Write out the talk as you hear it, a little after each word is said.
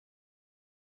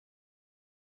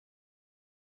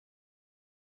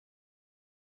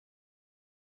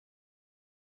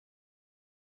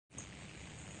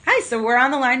Hi, so we're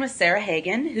on the line with Sarah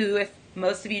Hagan, who, if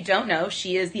most of you don't know,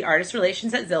 she is the artist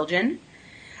relations at Zildjian.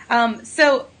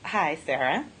 Hi,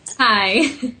 Sarah.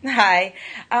 Hi. Hi.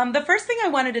 The first thing I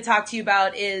wanted to talk to you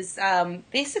about is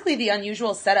basically the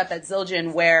unusual setup at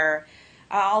Zildjian where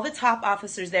all the top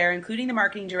officers there, including the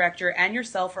marketing director and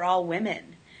yourself, are all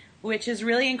women, which is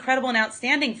really incredible and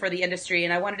outstanding for the industry.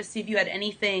 And I wanted to see if you had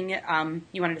anything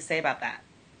you wanted to say about that.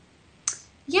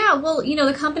 Yeah, well,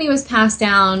 the company was passed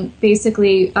down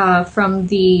basically from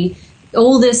the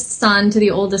oldest son to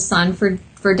the oldest son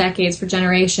for decades, for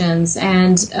generations.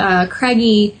 And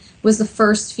Craigie was the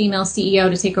first female CEO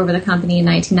to take over the company in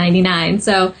 1999.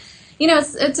 So,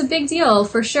 it's a big deal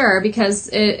for sure because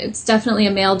it's definitely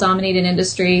a male-dominated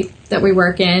industry that we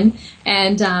work in.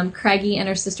 And Craigie and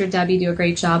her sister Debbie do a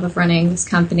great job of running this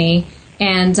company.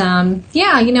 And I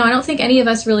don't think any of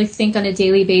us really think on a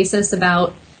daily basis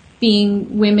about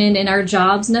being women in our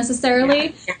jobs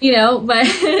necessarily, but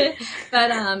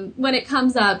when it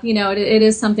comes up, it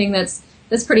is something that's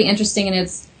pretty interesting, and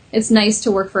it's nice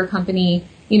to work for a company,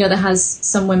 that has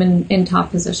some women in top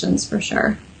positions for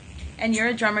sure. And you're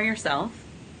a drummer yourself.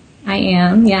 I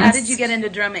am, yes. How did you get into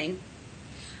drumming?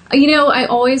 I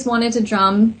always wanted to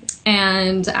drum,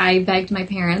 and I begged my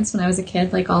parents when I was a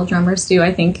kid, like all drummers do.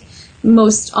 I think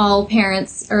most all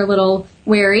parents are a little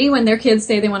wary when their kids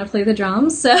say they want to play the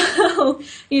drums. So,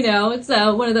 it's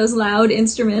one of those loud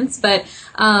instruments. But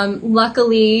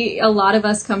luckily, a lot of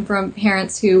us come from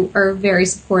parents who are very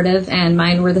supportive, and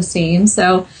mine were the same.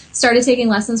 So started taking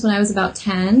lessons when I was about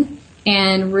 10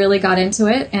 and really got into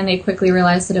it. And they quickly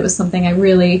realized that it was something I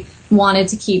really wanted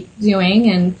to keep doing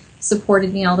and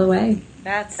supported me all the way.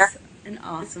 That's an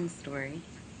awesome story.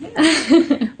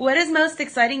 What is most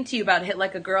exciting to you about Hit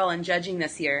Like a Girl and judging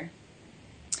this year?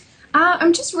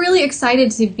 I'm just really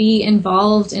excited to be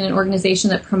involved in an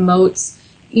organization that promotes,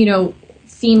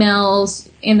 females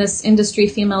in this industry,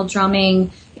 female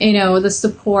drumming. The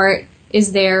support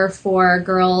is there for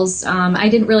girls. I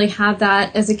didn't really have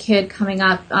that as a kid coming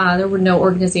up. There were no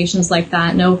organizations like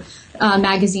that, no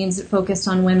magazines that focused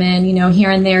on women.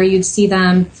 Here and there you'd see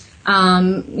them.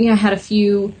 I had a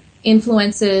few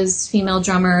influences, female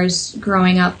drummers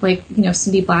growing up, like,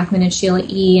 Cindy Blackman and Sheila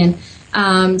E. And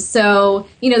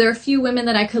there are a few women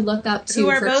that I could look up to. Who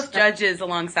are both judges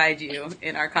alongside you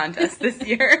in our contest this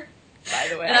year, by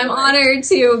the way. And I'm honored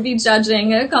to be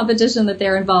judging a competition that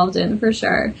they're involved in, for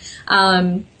sure.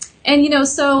 So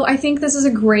I think this is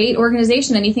a great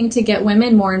organization, anything to get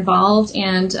women more involved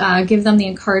and give them the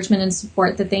encouragement and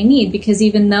support that they need, because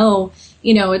even though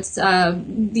it's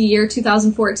the year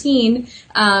 2014.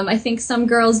 I think some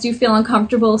girls do feel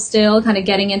uncomfortable still kind of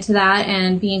getting into that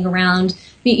and being around,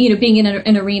 being in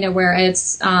an arena where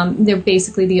it's, they're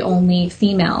basically the only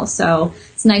female. So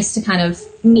it's nice to kind of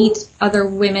meet other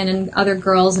women and other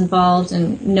girls involved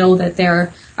and know that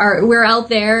we're out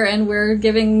there and we're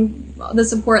giving the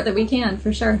support that we can,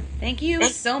 for sure. Thank you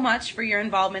so much for your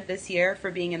involvement this year,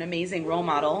 for being an amazing role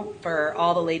model for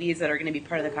all the ladies that are going to be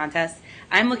part of the contest.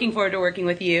 I'm looking forward to working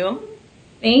with you.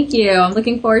 Thank you. I'm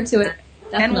looking forward to it.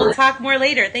 Definitely. And we'll talk more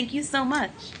later. Thank you so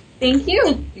much. Thank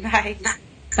you. Bye.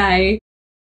 Bye.